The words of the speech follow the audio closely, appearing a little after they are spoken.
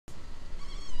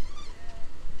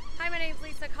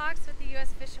Cox with the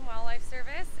U.S. Fish and Wildlife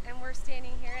Service, and we're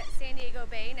standing here at San Diego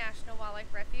Bay National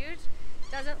Wildlife Refuge.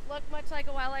 Doesn't look much like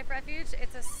a wildlife refuge.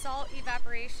 It's a salt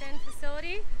evaporation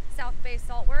facility, South Bay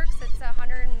Salt Works. It's a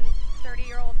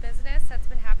 130-year-old business that's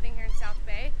been happening here in South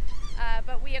Bay.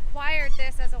 But we acquired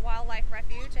this as a wildlife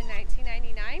refuge in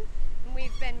 1999, and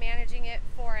we've been managing it,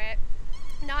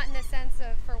 not in the sense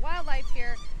of for wildlife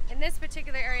here in this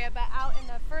particular area, but out in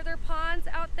the further ponds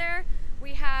out there.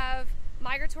 We have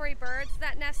migratory birds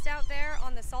that nest out there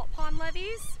on the salt pond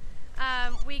levees.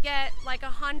 We get like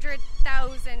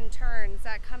 100,000 terns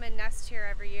that come and nest here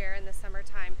every year in the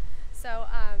summertime. So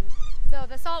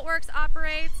the Salt Works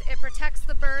operates, it protects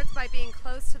the birds by being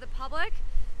close to the public,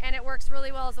 and it works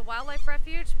really well as a wildlife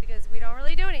refuge because we don't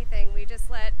really do anything. We just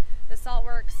let the Salt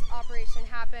Works operation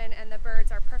happen, and the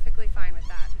birds are perfectly fine with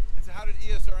that. And so how did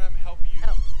ESRM help you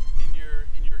in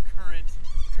your current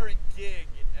gig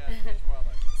at Fish and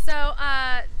Wildlife? So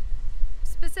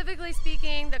specifically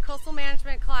speaking, the coastal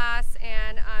management class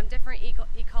and different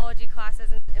ecology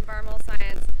classes and environmental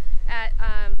science at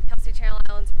Kelsey Channel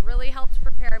Islands really helped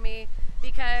prepare me,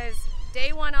 because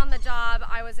day one on the job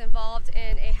I was involved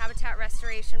in a habitat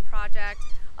restoration project,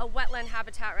 a wetland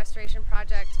habitat restoration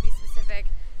project to be specific.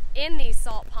 In these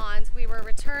salt ponds, we were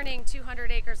returning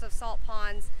 200 acres of salt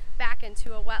ponds back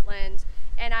into a wetland,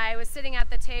 and I was sitting at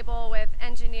the table with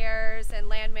engineers and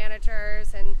land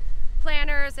managers and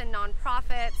planners and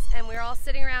nonprofits, and we were all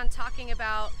sitting around talking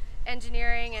about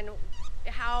engineering and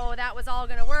how that was all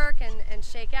going to work and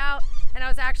shake out. And I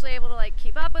was actually able to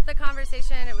keep up with the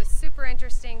conversation. It was super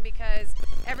interesting because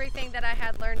everything that I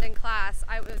had learned in class,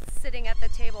 I was sitting at the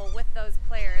table with those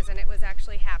players, and it was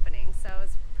actually happening. So it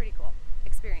was pretty cool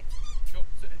experience. Cool.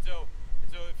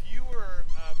 So if you were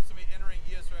somebody entering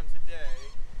ESRM today,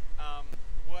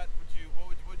 what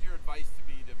would your advice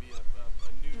be a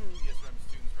new ESRM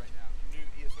student right now? A new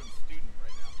ESRM student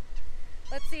right now?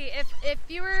 Let's see, if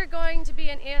you were going to be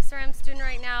an ESRM student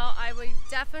right now, I would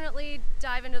definitely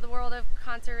dive into the world of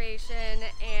conservation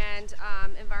and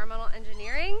environmental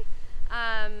engineering.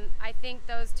 I think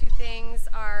those two things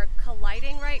are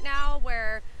colliding right now,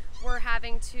 where we're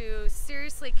having to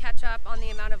seriously catch up on the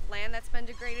amount of land that's been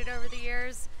degraded over the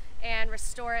years and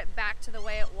restore it back to the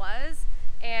way it was.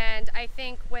 And I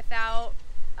think without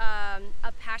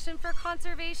a passion for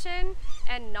conservation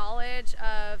and knowledge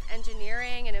of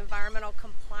engineering and environmental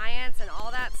compliance and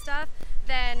all that stuff,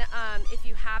 then if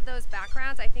you have those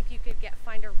backgrounds, I think you could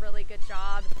find a really good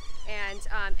job,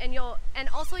 and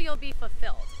also you'll be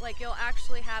fulfilled. You'll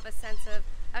actually have a sense of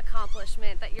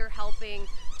accomplishment that you're helping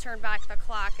turn back the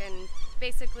clock and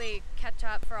basically catch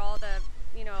up for all the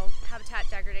habitat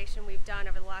degradation we've done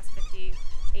over the last 50,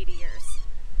 80 years.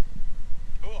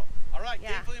 Cool. All right,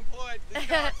 yeah. gainfully employed.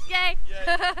 Yay!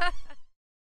 Yay.